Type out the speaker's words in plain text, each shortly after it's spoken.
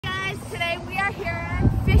here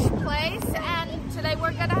at Fish Place, and today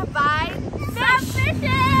we're gonna buy some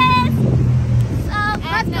fishes. So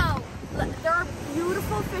let's go. There are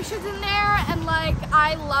beautiful fishes in there, and like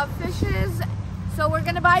I love fishes, so we're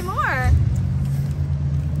gonna buy more.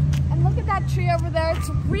 And look at that tree over there. It's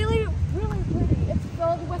really, really pretty. It's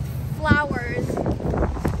filled with flowers.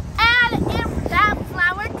 And if that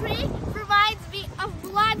flower tree reminds me of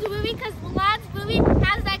Mulan's movie, because Mulan's movie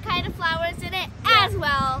has that kind of flowers in it as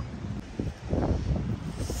well.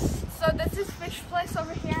 So this is Fish Place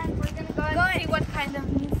over here, and we're gonna go and see what kind of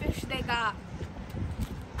new fish they got.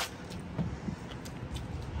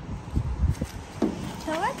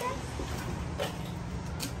 So what then?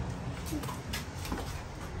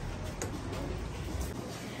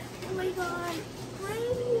 Oh my god,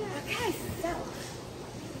 reindeer. Okay, so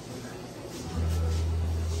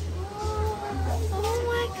Oh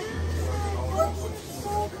my god.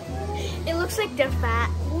 It looks like they're fat.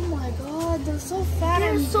 oh my god, they're so fat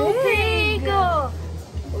They're and so big. Oh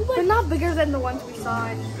They're not bigger than the ones we saw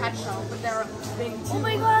in Pet Show, but they're big too.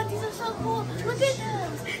 my god, these are so cool. Look at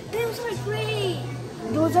them. Those are great.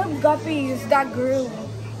 Those are guppies that grew.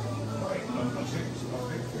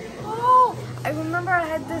 Oh, I remember I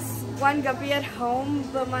had this one guppy at home,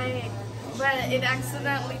 but it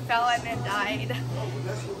accidentally fell and it died.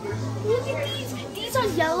 Look at these. These are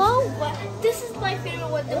yellow. This is my favorite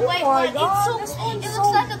one. The white my one. God, It's this so. one's It looks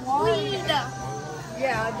so like a white. queen.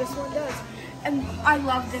 Yeah, this one does. And I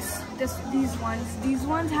love these ones. These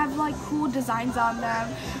ones have like cool designs on them.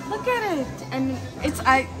 Look at it. And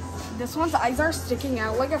this one's eyes are sticking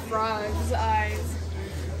out like a frog's eyes.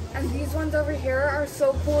 And these ones over here are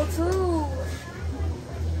so cool too.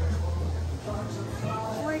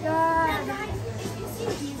 Oh my god. Guys, if you see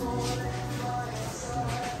these ones,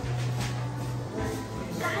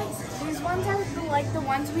 guys, These ones are like the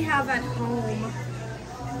ones we have at home.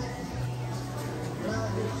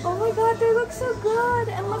 Oh my god, they look so good.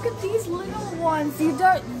 And look at these little ones. These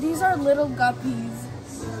are little guppies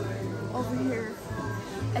over here.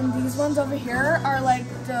 And these ones over here are like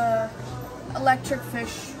the electric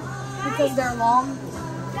fish because they're long.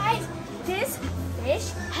 guys, this fish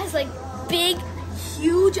has like big,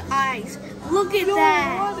 huge eyes. Look at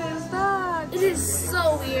that. What is that? It is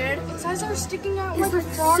so weird. Its eyes are sticking out It's like a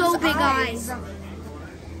frog's so big eyes.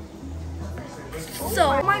 So,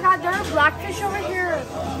 Oh my god, there are blackfish over here.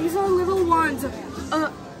 These are little ones.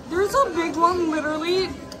 There's a big one, literally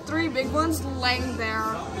 3 big ones laying there.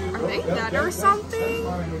 Are they dead or something?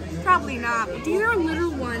 Probably not, but these are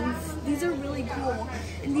little ones. These are really cool.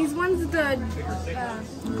 And these ones, the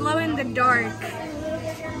glow in the dark.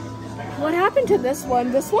 What happened to this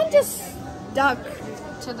one? This one just stuck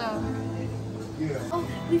to the... oh,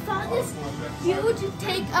 we found this huge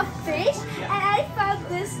tank of fish, and I found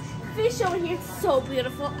this fish over here. It's so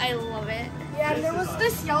beautiful. I love it. Yeah, and there was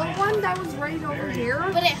this yellow one that was right over here.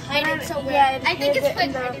 But it hid it so well. Yeah, it I think hid it's it in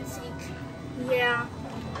like the- hide and seek. Yeah.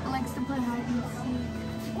 It likes to play hide and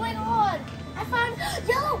seek. Oh my god! I found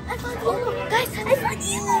yellow! I found yellow! Guys, I found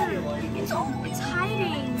yellow! It's always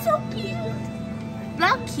hiding. So cute.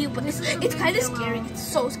 Not cute, but it's kind of scary. It's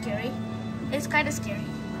so scary. It's kind of scary.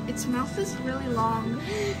 Its mouth is really long.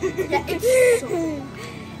 Yeah, it's so.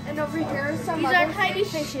 And over here are some These other are tiny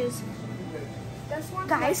fishes. This one,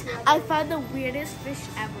 Guys, I found the weirdest fish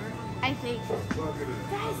ever, I think.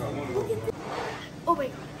 Guys, look at this. Oh my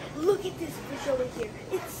god, look at this fish over here.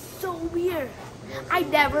 It's so weird. I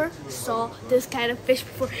never saw this kind of fish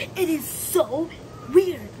before. It is so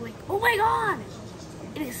weird. Like, oh my god.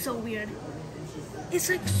 It is so weird. It's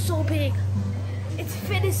like so big. Its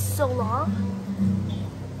fin is so long.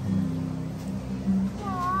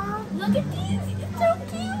 Aww, look at these. It's so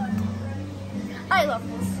cute. I love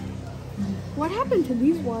this. What happened to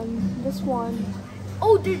these ones? This one.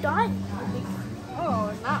 Oh, they're done.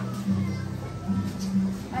 Oh, not.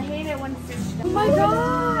 I hate it when fish die. Oh my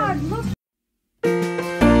god! Look.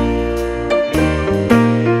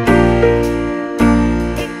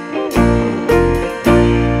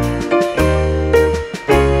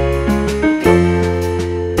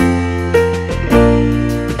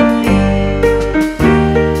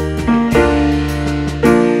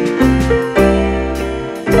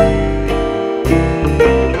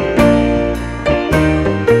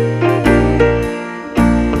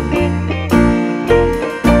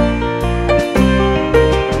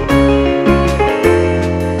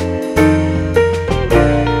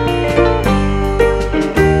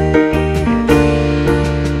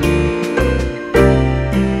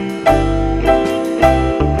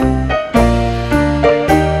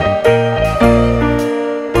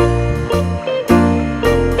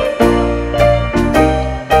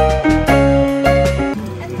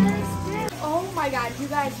 that, you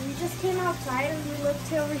guys, we just came outside and we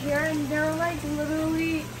looked over here and there are like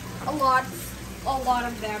literally a lot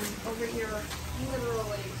of them over here.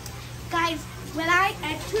 Literally. Guys, when I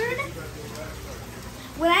entered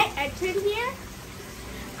here,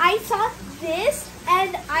 I saw this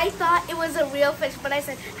and I thought it was a real fish, but I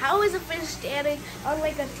said, how is a fish standing on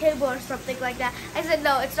like a table or something like that? I said,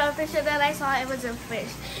 no, it's not a fish, and then I saw it was a fish.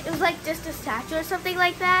 It was like just a statue or something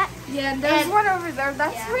like that. Yeah, there's one over there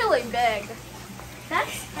that's really big.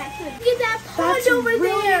 That's look at that pond over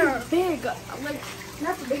really there. Big. Like,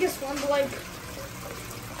 not the biggest one, but like,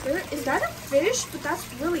 is that a fish? But that's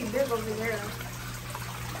really big over there.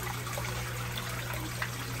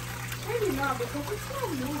 Maybe not, because it's not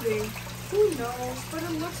moving. Who knows? But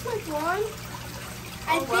it looks like one.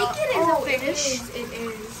 I think it is a fish. It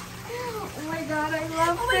is. Oh my god, I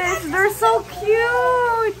love fish. They're so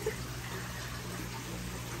cute.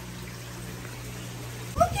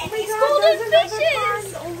 Look at these God, golden there's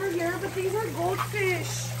fishes. another pond over here, but these are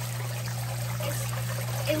goldfish.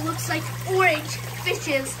 It looks like orange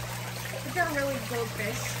fishes. But they're really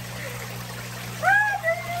goldfish. Ah,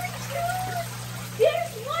 they're really cute.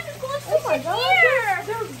 There's one goldfish Oh my in god,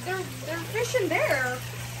 here. they're fishing there.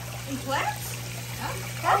 In plants?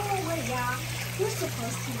 Oh wait, yeah. We're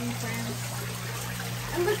supposed to be friends.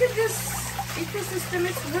 And look at this ecosystem.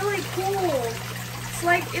 It's really cool. It's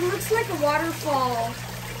like, it looks like a waterfall.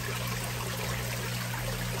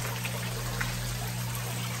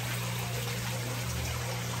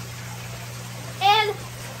 And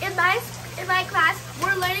in my class,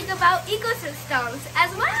 we're learning about ecosystems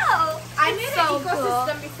as well. I made an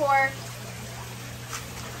ecosystem before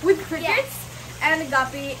with crickets and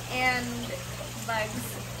guppy and bugs.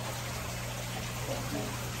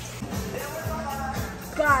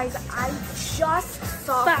 Guys, I just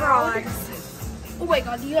saw frogs. Oh my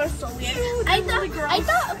god, you are so weird. Ew, I they're really gross.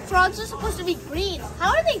 thought frogs are supposed to be green.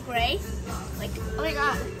 How are they gray? Like, oh my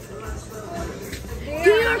god.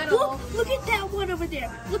 They are cool. Look at that one over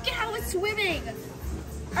there. Look at how it's swimming.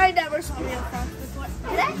 I never saw real frogs before.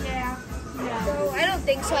 Did I? Yeah. No, I don't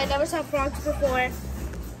think so. I never saw frogs before.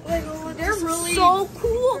 Oh my god, They're really so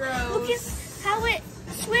cool. gross. Look at how it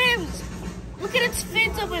swims. Look at its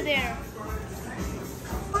fins over there.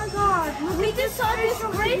 Oh my god, We just saw this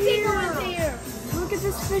gray thing over there. Look at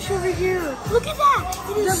this fish over here. Look at that.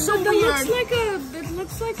 It is so weird. It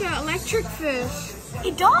looks like an electric fish.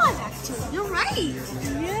 It does, actually. You're right.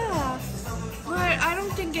 Yeah. But I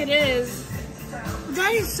don't think it is.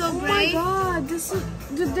 That is so Oh great. my god,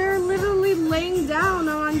 they're literally laying down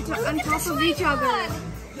on top of each other.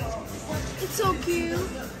 It's so cute.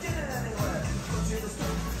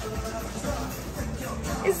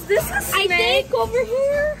 Is this a snake over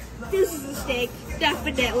here? This is a snake,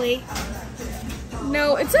 definitely.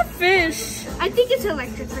 No, it's a fish. I think it's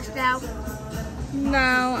electric fish now.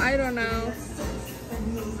 No, I don't know.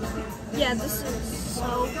 Yeah, this is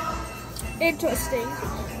so Interesting.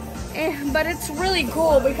 But it's really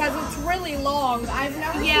cool because it's really long. I've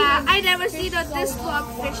never I never seen this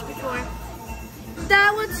long fish before.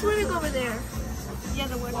 That one's swimming over there. The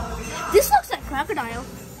other one. This looks like crocodile.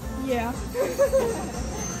 Yeah.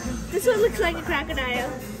 This one looks like a crocodile.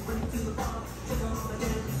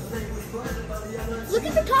 Look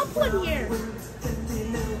at the top one here.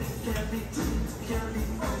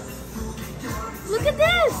 Look at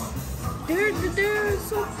this. They're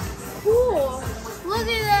so cool. Look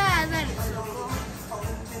at that. That is so cool.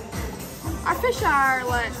 Our fish are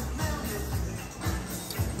what?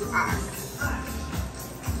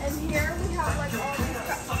 And here we have like all these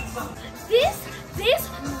stuff. This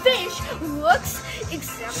fish looks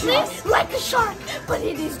exactly like a shark, but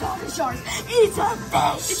it is not a shark. It's a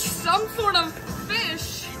fish. It's some sort of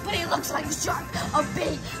fish. But it looks like a shark. A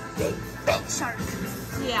big shark.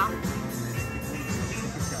 Yeah.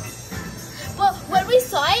 But when we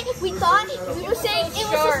saw it, we thought we were saying it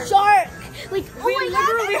was a shark. Like, oh We my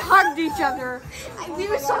literally god. hugged each other. We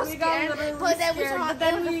were so We got scared. literally But then we scared, saw but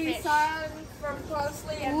then it was a we fish. saw it from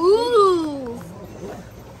closely. And Ooh.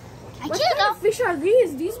 I what can't kind of fish are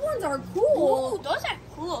these? These ones are cool. Ooh, those are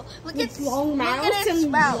cool. Look With at long look mouths at its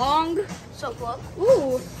and mouth. long. So cool.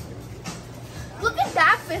 Ooh. Look at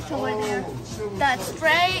that fish over there. That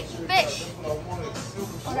stray fish.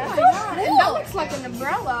 Oh That's my so god. And that cool. looks like an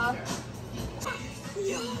umbrella.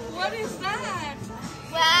 What is that?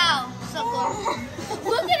 Wow, so cool.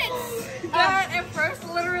 Look at it. That at first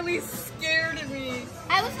literally scared me.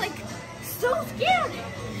 I was like so scared.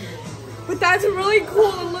 But that's really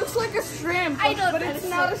cool. It looks like a shrimp. I know, but that it's is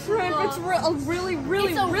not so a shrimp. cool. It's a really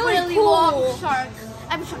It's a really cool. long shark.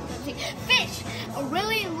 I'm sorry, fish. A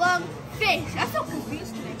really long fish. I'm so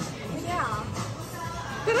confused today. Yeah.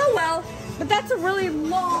 But oh well. But that's a really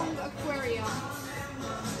long aquarium.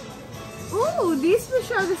 Ooh, these fish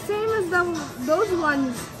are the same as those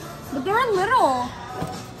ones, but they're little.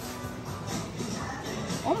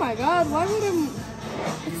 Oh my god, why would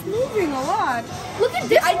it's moving a lot. Look at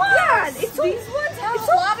this one. Yes, these ones have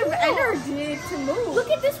a lot of energy to move. Look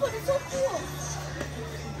at this one, it's so cool.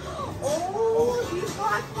 Oh, these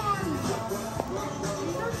black ones.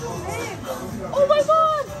 These are so big. Oh my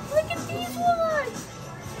god, look at these ones.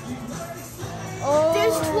 Oh.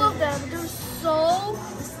 There's 2 of them. They're so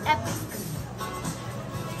epic.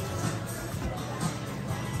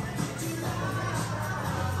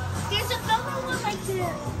 There's another one right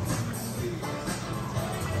there.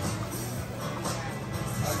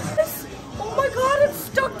 Oh my god, it's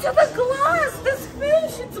stuck to the glass. This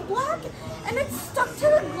fish, it's black and it's stuck to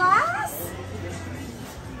the glass.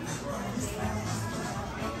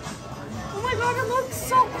 Oh my god, it looks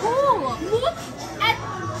so cool. Look at.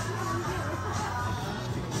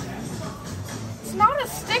 It's not a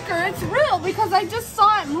sticker, it's real because I just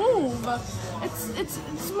saw it move.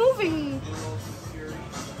 It's moving.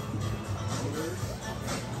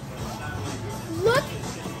 Look.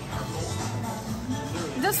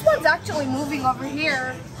 This one's actually moving over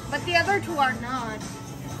here, but the other 2 are not.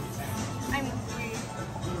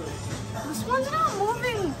 This one's not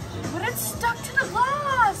moving, but it's stuck to the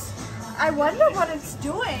glass. I wonder what it's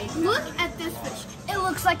doing. Look at this fish. It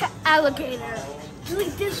looks like an alligator.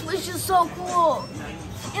 Dude, this fish is so cool.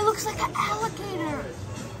 It looks like an alligator.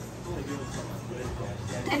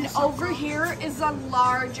 And over here is a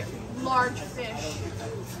large fish.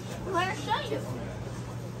 I'm gonna show you.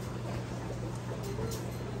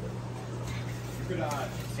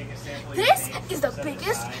 This is the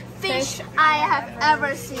biggest fish I have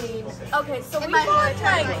ever seen. Okay, so In we my saw whole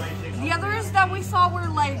entire like life. the others that we saw were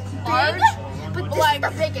like large, Big, but this like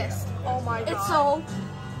is the biggest. oh my god, It's so,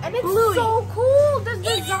 and it's bluey. so cool. The It is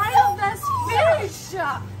design so of this cool. fish.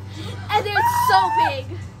 And it's so big.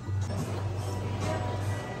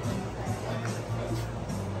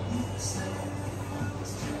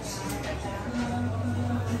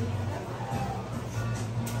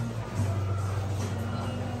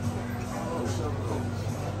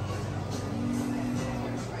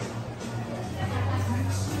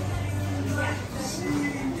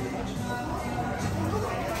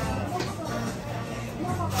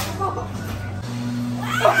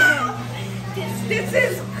 This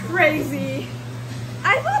is crazy.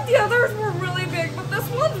 I thought the others were really big, but this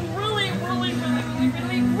one's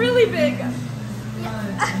really big.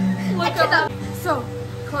 Look up. So,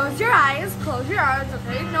 close your eyes,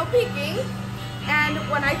 okay? No peeking. And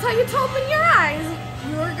when I tell you to open your eyes,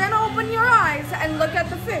 you're gonna open your eyes and look at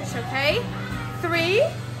the fish, okay? 3,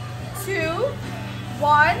 2,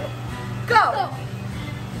 1, go.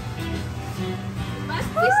 Must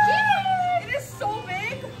be scared. It is so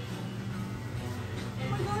big. Oh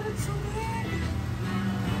my god, it's so big.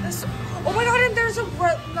 Oh my god, and there's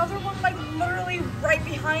another one like literally right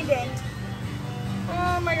behind it.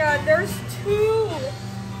 Oh my god, there's 2.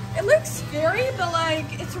 It looks scary, but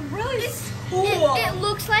like it's really cool. It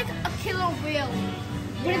looks like a killer whale,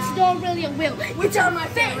 but it's not really a whale. Which are my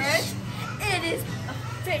favorite. It is a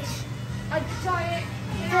fish. A giant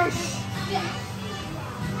fish.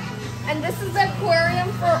 And this is the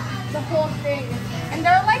aquarium for the whole thing. And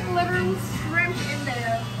there are like little shrimp in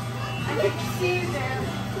there. I can see them.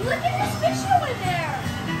 Look at this fish over there.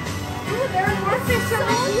 Ooh, there are more fish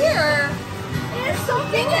over here. It's so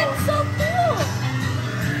big and so cool.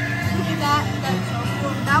 Look at that. That's so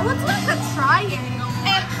cool. That one's like a triangle.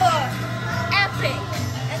 Epic.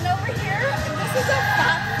 And over here, this is a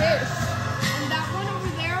fat fish. And that one over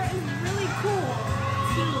there is really cool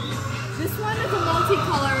too. This one is a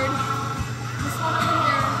multicolored. This one over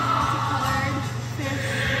here is a multicolored fish.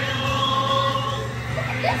 Look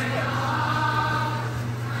at this fish.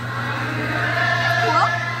 Cool?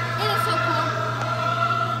 It is so cool.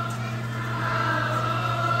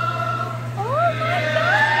 Oh my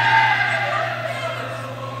god!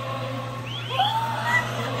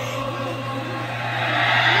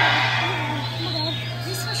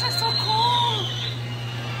 These fish are so cool.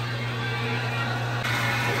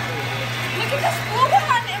 Look at this blue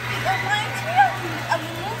one. It reminds me of a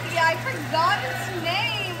movie. I forgot its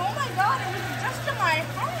name. Oh my god, it was just in my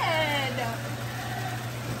head.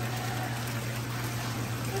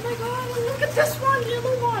 Oh my god, look at this one,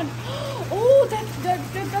 yellow one. Oh, that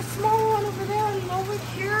small one over there and over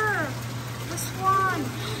here. This one.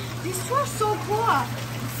 These 2 are so cool.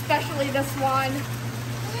 Especially this one.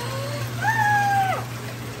 Ah!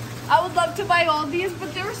 I would love to buy all these,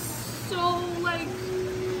 but they're so like,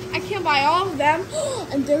 I can't buy all of them.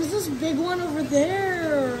 And there's this big one over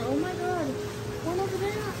there. Oh my god.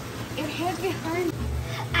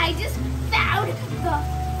 just found the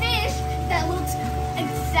fish that looks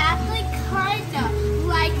exactly kinda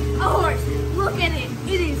like a horse. Look at it.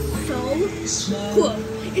 It is so cool.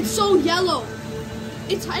 It's so yellow.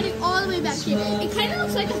 It's hiding all the way back here. It kind of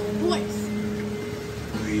looks like a horse.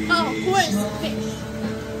 A horse fish.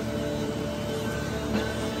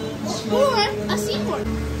 Or a seahorse.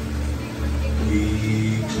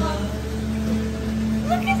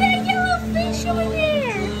 Look at that yellow fish over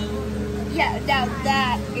there. Yeah, now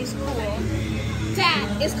that is cool. That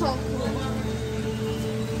is called cool.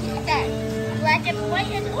 Look at that. Black and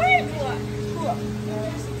white and orange one. Cool.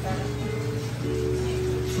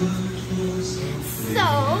 So,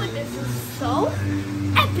 this is so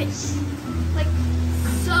epic. Like,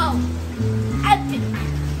 so epic.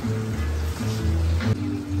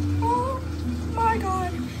 Oh my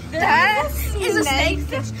god. That is a snake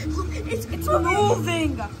fish. Look, it's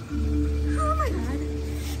moving. Oh my god.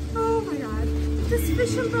 Oh my god. This fish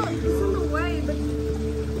is in the way, but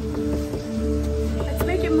let's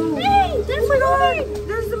make it move. Hey, there's oh my god.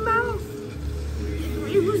 There's the mouth.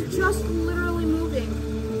 It was just literally moving.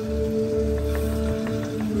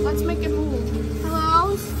 Let's make it move.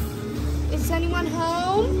 Hello? Is anyone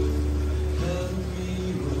home?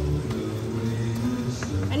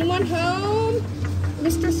 Anyone home?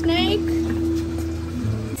 Mr. Snake?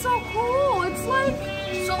 It's so cool. It's like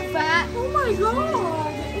So fat. oh my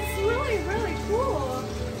god. It's really, really cool.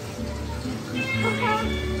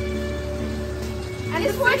 And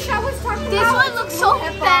this fish I was talking This about. one looks so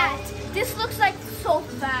fat. This looks like so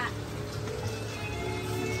fat.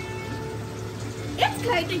 It's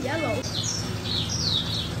kind of yellow.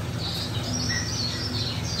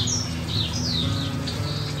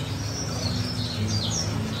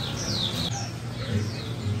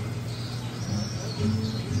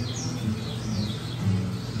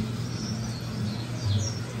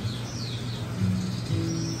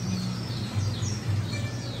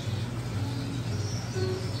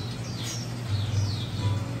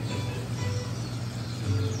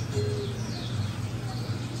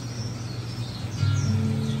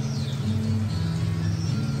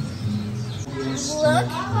 Look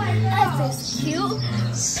at this cute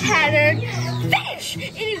patterned fish.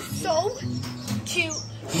 It is so cute,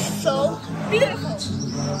 so beautiful.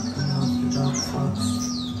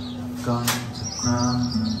 Gone to the ground.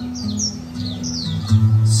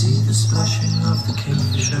 See the splashing of the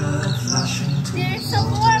kingfisher flashing to There's some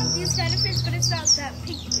more of these kind of fish, but it's not that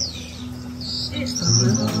pink fish. It is the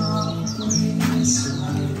river green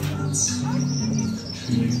silence beneath the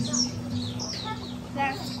trees.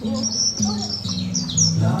 That's cool.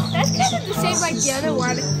 That's kind of the same like the other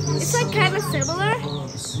one. It's like kind of similar.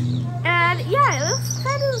 And yeah, it looks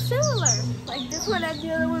kind of similar. Like this one and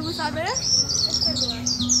the other one we saw there. It's similar.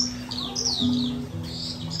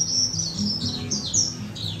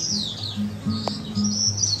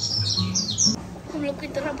 Un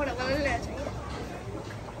loquito no para darle la enseña.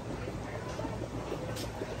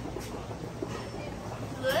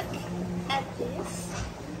 Look at this.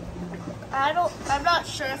 I'm not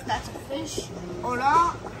sure if that's a fish or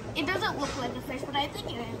not. It doesn't look like a fish, but I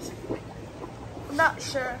think it is. I'm not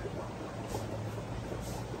sure.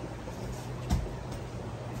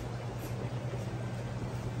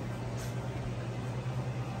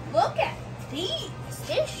 Look at these.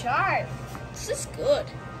 They're sharp. This is good.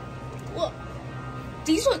 Look.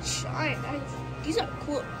 These ones shine. These are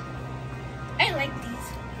cool. I like these.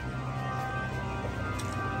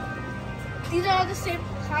 These are all the same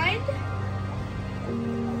kind.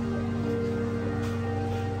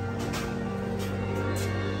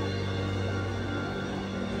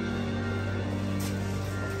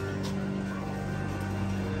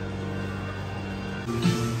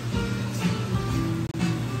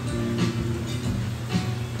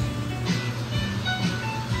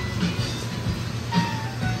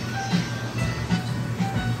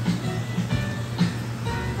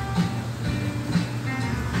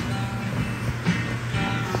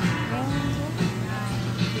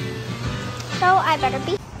 So I better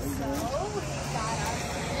be. So we got our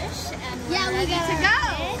fish and we're ready to go.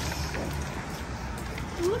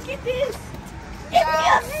 Look at this. It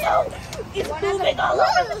feels so. It's moving all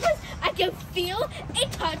over the place. I can feel a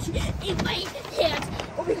touch in my hands.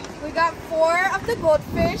 Oh my god. We got 4 of the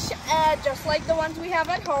goldfish, just like the ones we have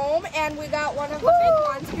at home, and we got one of the big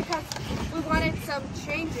ones because we wanted some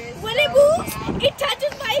changes.